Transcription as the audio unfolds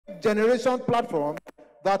generation platform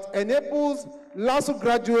that enables LASU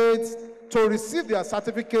graduates to receive their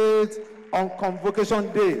certificates on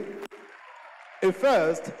convocation day, a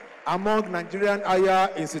first among Nigerian higher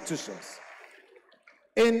institutions.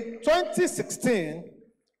 In 2016,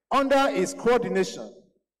 under his coordination,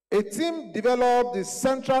 a team developed the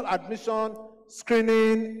Central Admission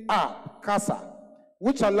Screening App, CASA,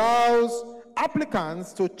 which allows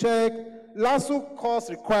applicants to check LASU course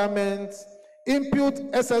requirements, input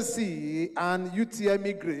SSC and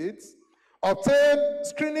UTME grades, obtain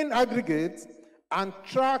screening aggregates, and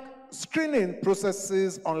track screening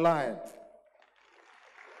processes online.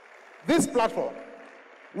 This platform,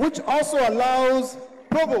 which also allows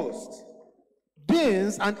provosts,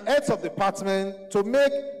 deans, and heads of department to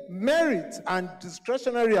make merit and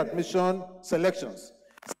discretionary admission selections,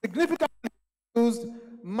 significantly reduced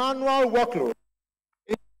manual workload,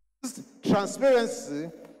 increased transparency,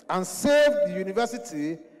 and saved the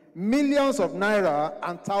university millions of naira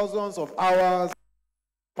and thousands of hours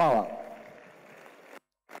power.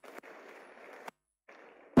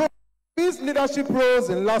 His leadership roles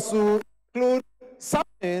in LASU include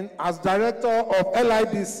serving as director of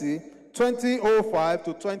LIDC 2005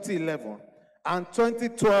 to 2011 and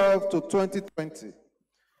 2012 to 2020.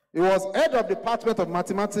 He was head of Department of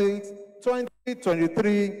Mathematics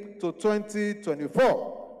 2023 to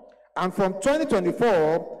 2024, and from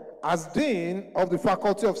 2024 as Dean of the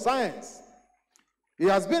Faculty of Science. He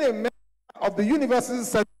has been a member of the University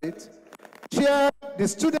Senate, chaired the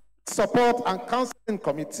Student Support and Counseling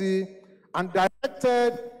Committee, and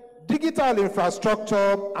directed digital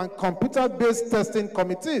infrastructure and computer-based testing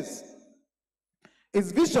committees.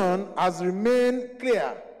 His vision has remained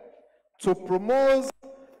clear: to promote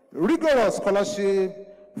rigorous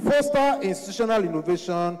scholarship, foster institutional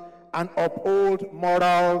innovation, and uphold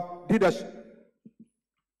moral leadership.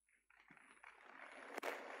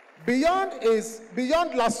 Beyond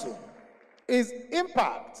LASU, his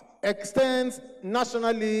impact extends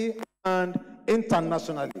nationally and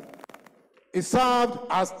internationally. He served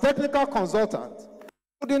as technical consultant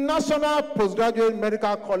to the National Postgraduate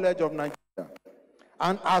Medical College of Nigeria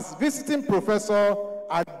and as visiting professor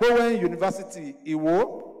at Bowen University,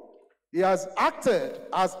 Iwo. He has acted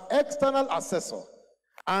as external assessor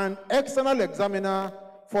and external examiner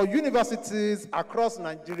for universities across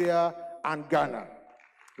Nigeria and Ghana,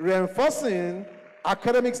 reinforcing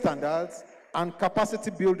academic standards and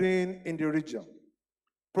capacity building in the region.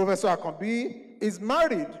 Professor AKANBI is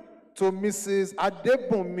married to Mrs.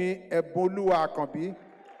 Adebunmi Eboluwa AKANBI.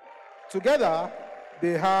 Together,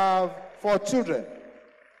 they have 4 children.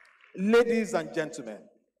 Ladies and gentlemen,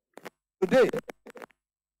 today,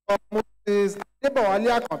 Mrs.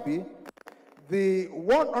 Adebowale AKANBI, the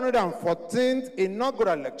 114th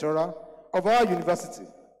inaugural lecturer of our university,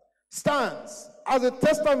 stands as a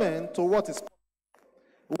testament to what is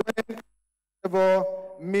when ever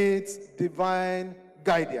meets divine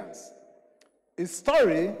guidance. His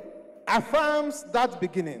story affirms that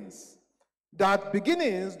beginnings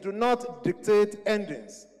do not dictate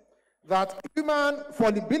endings, that human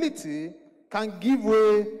fallibility can give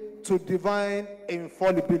way to divine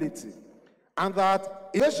infallibility, and that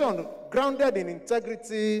a nation grounded in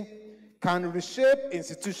integrity can reshape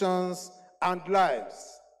institutions and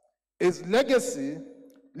lives. His legacy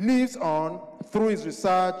lives on through his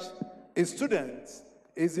research, his students,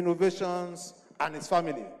 his innovations, and his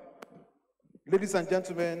family. Ladies and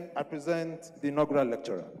gentlemen, I present the inaugural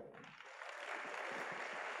lecturer.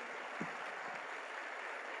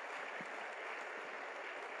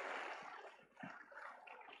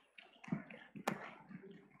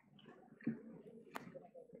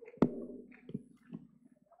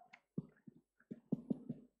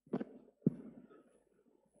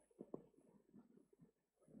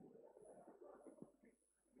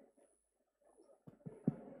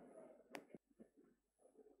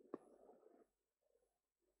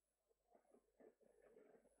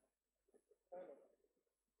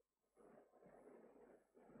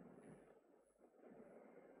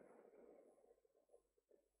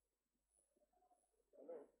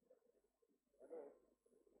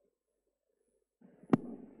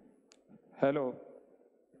 Hello.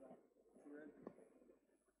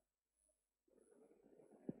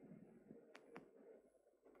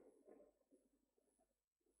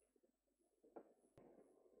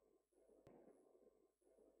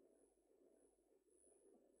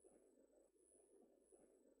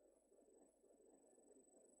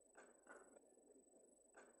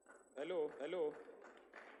 Hello. Hello.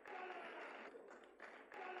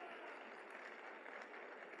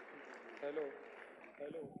 Hello.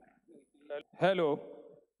 Hello. Hello.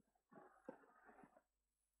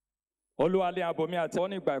 Olúwa lé ààbò mi àti ìwọ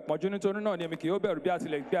ní ìgbà ìpọ́njú, nítorí náà ni èmi kì yóò bẹ̀rù bí a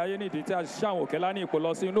tilẹ̀ gbé ayé nídìí tí a ṣiṣẹ́ àwọn òkè ńlá ní ipò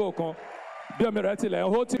lọ sí inú òkun. Bí omi rẹ̀ tilẹ̀ ń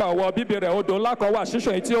hó tí àwọ̀ bíbí rẹ̀ odò ńlá kan wà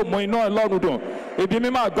ṣíṣàn èyí tí ó mú iná Ọlọ́run dùn. Ibi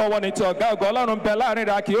mímọ́ àgọ́ wọn ni ti ọ̀gá ògo Ọlọ́run bẹ láàrin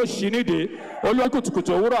rẹ̀, a kì yóò ṣí nídìí. Olúwa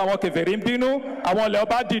kùtùkùtù òwúrọ̀ àwọn kèfèrí ń bínú, àwọn ilẹ̀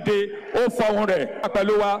ọba dìde, ó fọhùn rẹ̀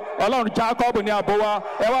pẹ̀lú wa. Ọlọ́run Jákọ́bù ní ààbò wa.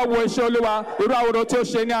 Ẹ wá wo iṣẹ́ Olúwa, irú àwòrán tí ó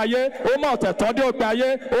ṣe ní ayé. Ó mọ̀ tẹ̀tọ́ dé òpin ayé,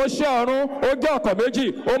 ó ṣẹ́ ọ̀run, ó gé ọ̀kọ̀ méjì,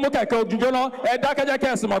 ó mú kẹ̀kẹ́ ojú jóná. Ẹ dákẹ́jẹ́ kí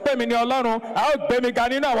ẹ sì mọ̀ pé mi ni Ọlọ́run. A ó gbé mi ga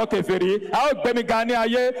nínú àwọn kèfèrí, a ó gbé mi ga ní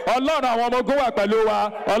ayé. Ọlọ́run àwọn ọmọ ogun wà pẹ̀lú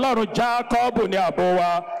wa. Ọlọ́run Jákọ́bù ní ààbò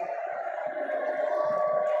wa.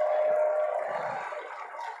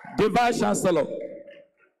 The Vice Chancellor,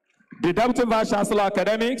 the Deputy Vice Chancellor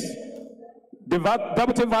Academics, the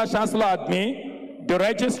Deputy Vice Chancellor Admin, the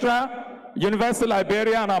Registrar, University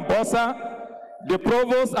Librarian and Bursar, the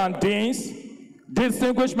Provost and Deans,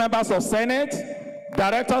 distinguished members of Senate,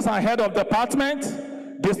 Directors and Head of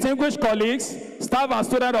Department, distinguished colleagues, staff and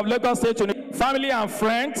students of Lagos State University, family and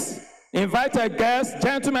friends, invited guests,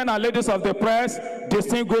 gentlemen and ladies of the press,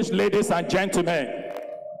 distinguished ladies and gentlemen.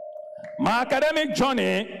 My academic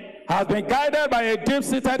journey has been guided by a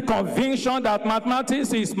deep-seated conviction that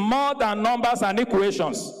mathematics is more than numbers and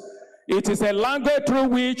equations. It is a language through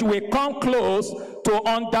which we come close to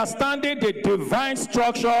understanding the divine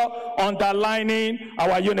structure underlining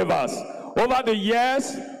our universe. Over the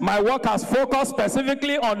years, my work has focused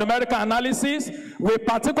specifically on numerical analysis, with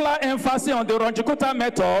particular emphasis on the longitudinal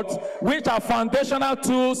methods, which are foundational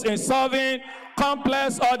tools in solving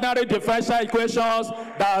complex ordinary differential equations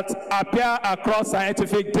that appear across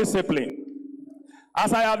scientific discipline.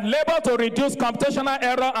 As I have labored to reduce computational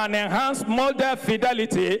error and enhance model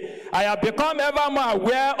fidelity, I have become ever more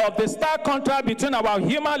aware of the stark contrast between our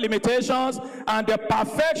human limitations and the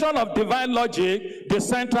perfection of divine logic, the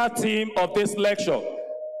central theme of this lecture.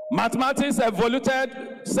 Mathematics evolved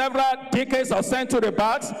several decades or century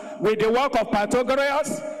back with the work of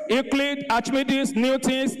Pythagoras, Euclid, Archimedes,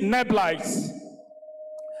 Newton, Neblius.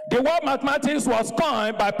 The word mathematics was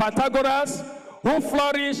coined by Pythagoras, who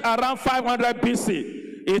flourished around 500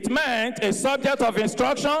 BC. It meant a subject of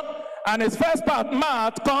instruction, and its first part,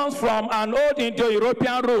 math, comes from an old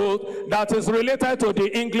Indo-European root that is related to the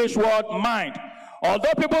English word mind.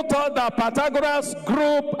 Although people thought that Pythagoras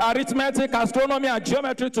grouped arithmetic, astronomy, and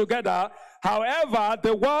geometry together, however,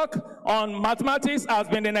 the work on mathematics has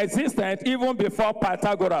been in existence even before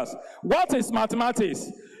Pythagoras. What is mathematics?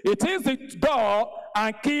 It is the door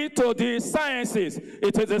and key to the sciences.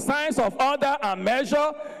 It is the science of order and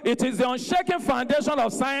measure. It is the unshaken foundation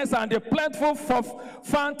of science and the plentiful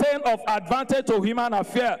fountain of advantage to human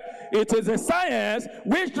affairs. It is a science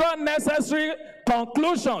which draws necessary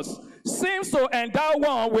conclusions, seems to endow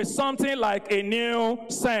one with something like a new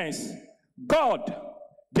sense. God,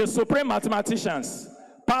 the supreme mathematicians,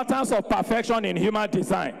 patterns of perfection in human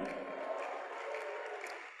design.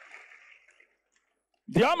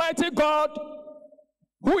 The Almighty God,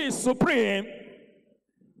 who is supreme,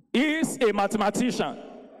 is a mathematician.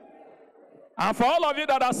 And for all of you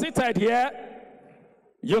that are seated here,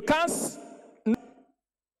 you can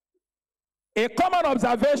a common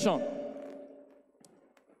observation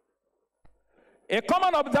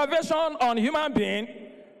on human being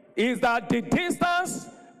is that the distance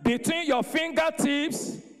between your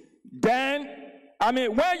fingertips, when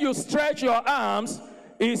you stretch your arms,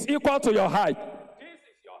 is equal to your height.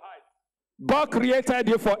 God created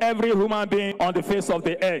you for every human being on the face of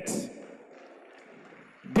the earth.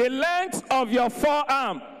 The length of your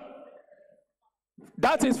forearm,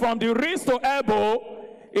 that is from the wrist to elbow,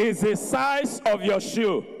 is the size of your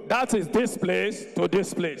shoe. That is this place to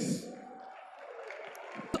this place.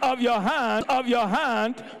 Of your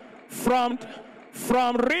hand, from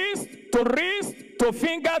wrist to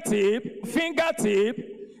fingertip,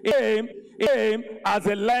 aim as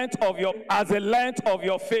the length of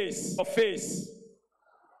your face.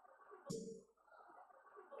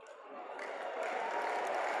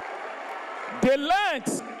 The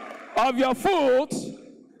length of your foot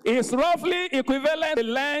is roughly equivalent to the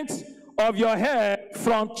length of your hair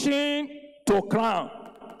from chin to crown.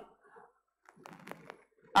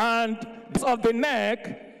 And of the neck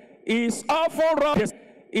is often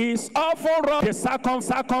the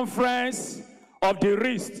circumference of the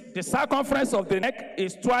wrist. The circumference of the neck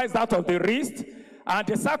is twice that of the wrist, and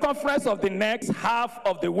the circumference of the neck is half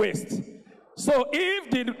of the waist. So if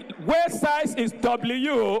the waist size is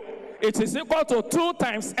W, it is equal to 2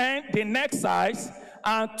 times N, the neck size,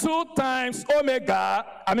 and 4 times omega,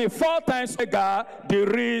 the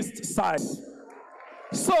wrist size.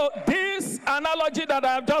 So this analogy that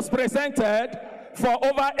I have just presented, for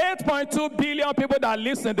over 8.2 billion people that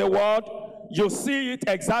live in the world, you see it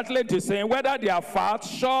exactly the same, whether they are fat,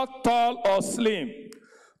 short, tall, or slim.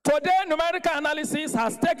 Today, numerical analysis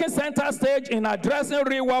has taken center stage in addressing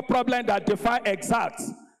real-world problems that defy exact,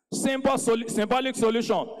 symbolic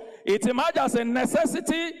solution. It emerged as a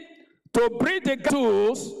necessity to bridge the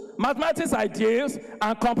tools, mathematics ideals,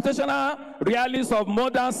 and computational realities of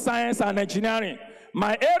modern science and engineering.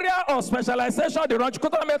 My area of specialization, the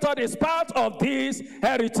longitudinal method, is part of this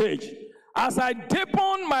heritage. As I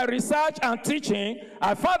deepened my research and teaching,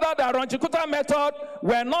 I found out that longitudinal method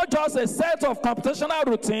were not just a set of computational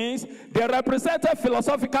routines, they represented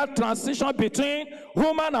philosophical transition between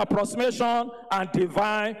human approximation and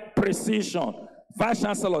divine precision. Vice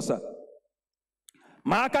Chancellor, sir.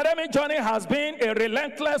 My academic journey has been a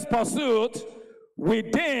relentless pursuit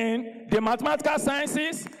within the mathematical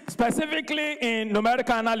sciences, specifically in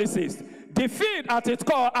numerical analysis. The field at its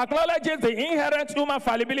core acknowledges the inherent human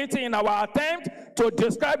fallibility in our attempt to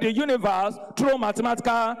describe the universe through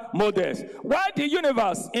mathematical models. While the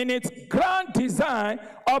universe, in its grand design,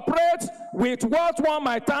 operates with what one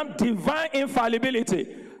might term divine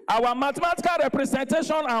infallibility, our mathematical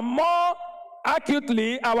representation and more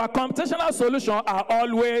acutely, our computational solutions are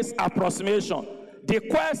always approximation. The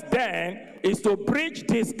quest then is to bridge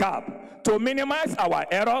this gap, to minimize our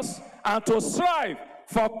errors, and to strive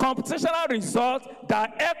for computational results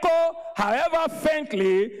that echo, however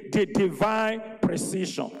faintly, the divine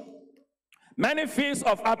precision. Many fields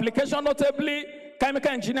of application, notably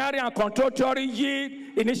chemical engineering and control theory,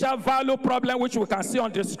 yield initial value problem, which we can see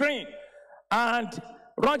on the screen. And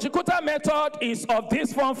longitudinal method is of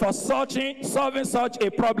this form for solving such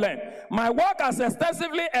a problem. My work has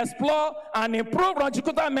extensively explored and improved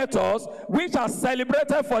longitudinal methods, which are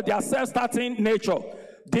celebrated for their self-starting nature.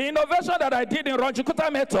 The innovation that I did in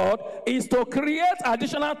longitudinal method is to create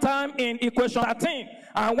additional time in equation 13.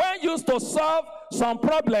 And when used to solve some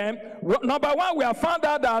problem, number one, we have found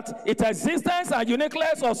out that its existence and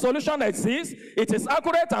uniqueness of solution exists, it is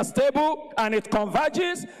accurate and stable, and it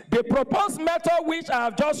converges. The proposed method which I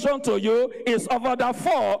have just shown to you is of order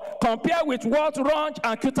 4, compared with what Runge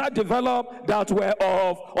and Kuta developed that were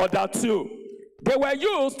of order 2. They were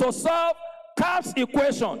used to solve Kapp's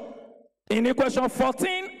equation in equation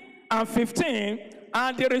 14 and 15,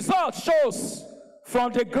 and the result shows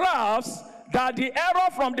from the graphs that the error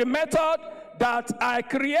from the method that I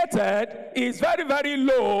created is very, very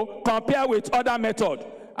low compared with other methods.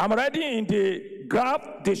 I'm already in the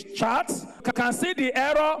graph, the charts. You can see the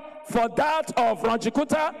error for that of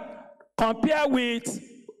longitudinal compared with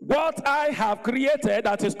what I have created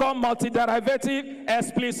that is called multi-derivative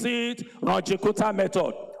explicit longitudinal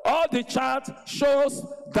method. All the chart shows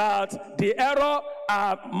that the error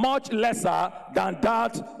are much lesser than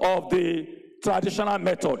that of the traditional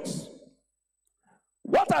methods.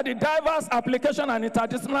 What are the diverse application and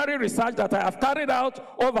interdisciplinary research that I have carried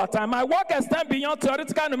out over time? My work extends beyond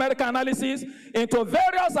theoretical numerical analysis into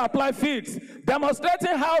various applied fields,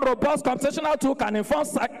 demonstrating how robust computational tools can inform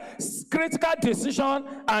critical decision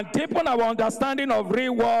and deepen our understanding of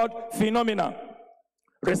real-world phenomena.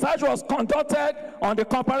 Research was conducted on the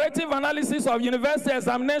comparative analysis of university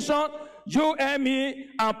examination, UME,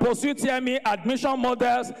 and post-UTME admission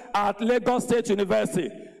models at Lagos State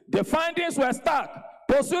University. The findings were stark.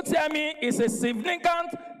 Post-UTME is a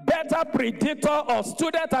significant better predictor of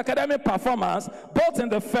student academic performance, both in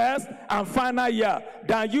the first and final year,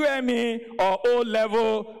 than UME or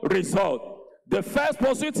O-level result. The first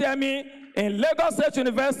post-UTME in Lagos State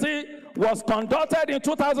University was conducted in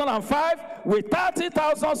 2005 with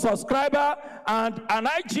 30,000 subscribers and an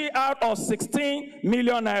IGR of 16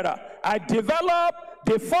 million naira. I developed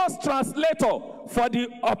the first translator for the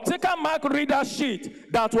optical mark reader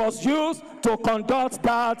sheet that was used to conduct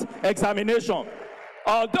that examination.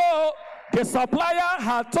 Although the supplier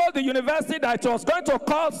had told the university that it was going to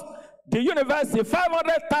cost the university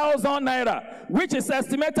 500,000 naira, which is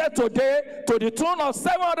estimated today to the tune of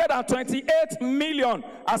 728 million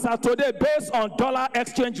as of today based on dollar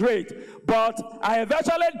exchange rate. But I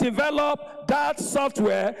eventually developed that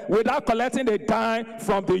software without collecting a dime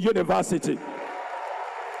from the university.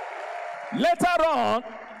 Later on,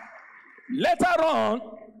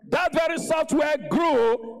 that very software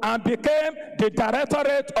grew and became the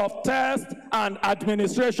Directorate of Test and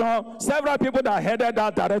Administration. Several people that headed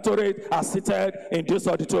that directorate are seated in this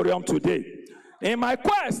auditorium today. In my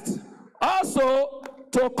quest also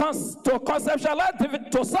to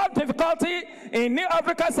conceptualize, to solve difficulty in New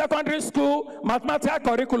African Secondary School mathematical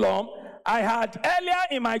curriculum, I had earlier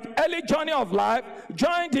in my early journey of life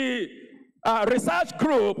joined the research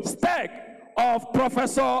group, STEC, of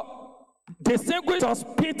Professor distinguished us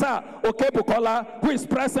Peter Okebukola, who is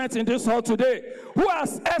present in this hall today, who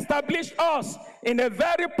has established us in a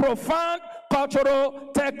very profound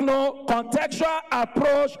cultural, contextual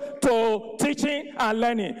approach to teaching and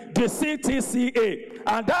learning, the CTCA.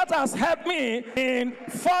 And that has helped me in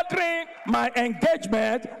furthering my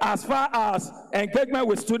engagement as far as engagement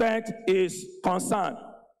with students is concerned.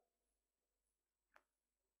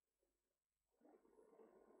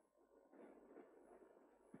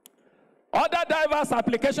 Other diverse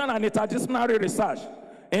application and interdisciplinary research.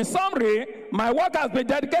 In summary, my work has been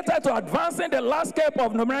dedicated to advancing the landscape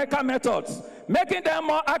of numerical methods, making them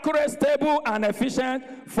more accurate, stable, and efficient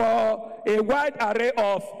for a wide array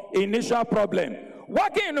of initial problems.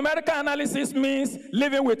 Working in numerical analysis means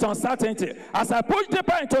living with uncertainty. As I push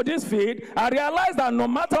deeper into this field, I realize that no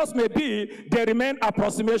matter what may be, they remain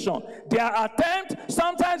approximation. Their attempts,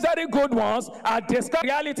 sometimes very good ones, are describing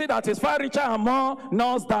reality that is far richer and more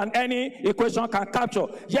nuanced than any equation can capture.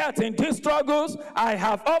 Yet in these struggles, I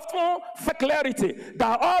have often felt clarity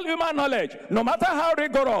that all human knowledge, no matter how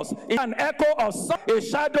rigorous, is an echo of a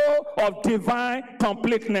shadow of divine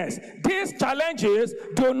completeness. These challenges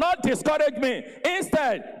do not discourage me.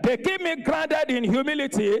 Instead, they keep me grounded in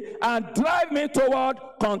humility and drive me toward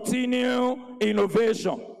continued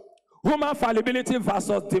innovation. Human fallibility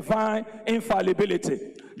versus divine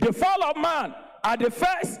infallibility. The fall of man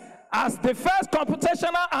as the first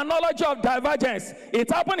computational analogy of divergence, it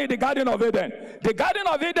happened in the Garden of Eden. The Garden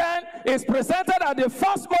of Eden is presented as the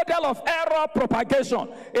first model of error propagation,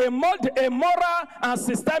 a moral and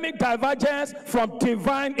systemic divergence from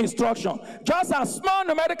divine instruction. Just as small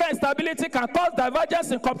numerical instability can cause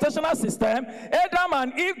divergence in computational system, Adam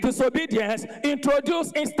and Eve's disobedience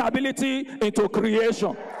introduced instability into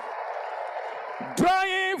creation.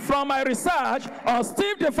 Drawing from my research on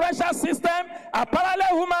Steve differential system, a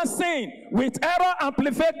parallel human scene with error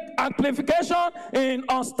amplification in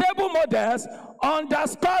unstable models,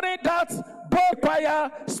 underscoring that both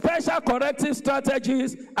require special corrective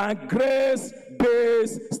strategies and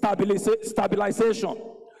grace-based stabilization.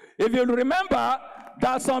 If you remember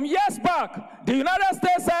that some years back, the United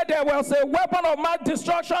States said there was a weapon of mass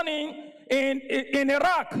destruction in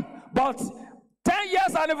Iraq, but 10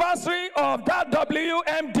 years anniversary of that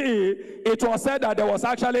WMD, it was said that there was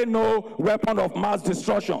actually no weapon of mass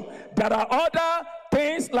destruction. There are other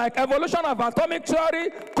things like evolution of atomic theory,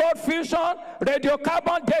 code fusion,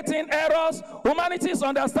 radiocarbon dating errors. Humanity's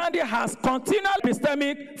understanding has continual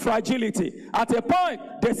epistemic fragility. At a point,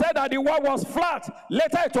 they said that the world was flat.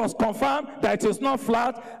 Later, it was confirmed that it is not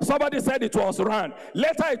flat. Somebody said it was round.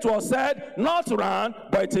 Later, it was said not round,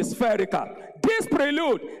 but it is spherical. This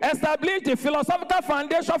prelude established the philosophical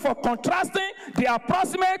foundation for contrasting the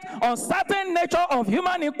approximate, uncertain nature of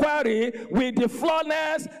human inquiry with the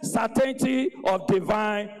flawless certainty of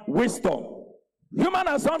divine wisdom. Human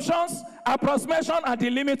assumptions, approximation, and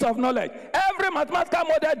the limit of knowledge. Every mathematical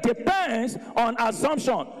model depends on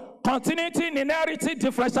assumption, continuity, linearity,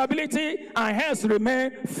 differentiability, and hence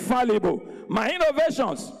remain fallible. My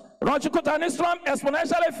innovations, longitudinal,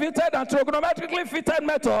 exponentially fitted, and trigonometrically fitted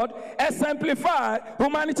method exemplify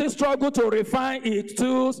humanity's struggle to refine its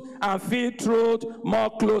tools and feed truth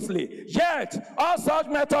more closely. Yet, all such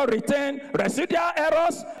methods retain residual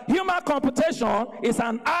errors. Human computation is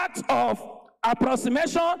an act of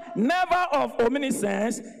approximation, never of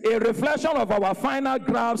omniscience, a reflection of our final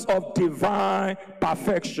grasp of divine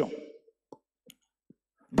perfection.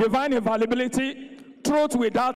 Divine infallibility, truth without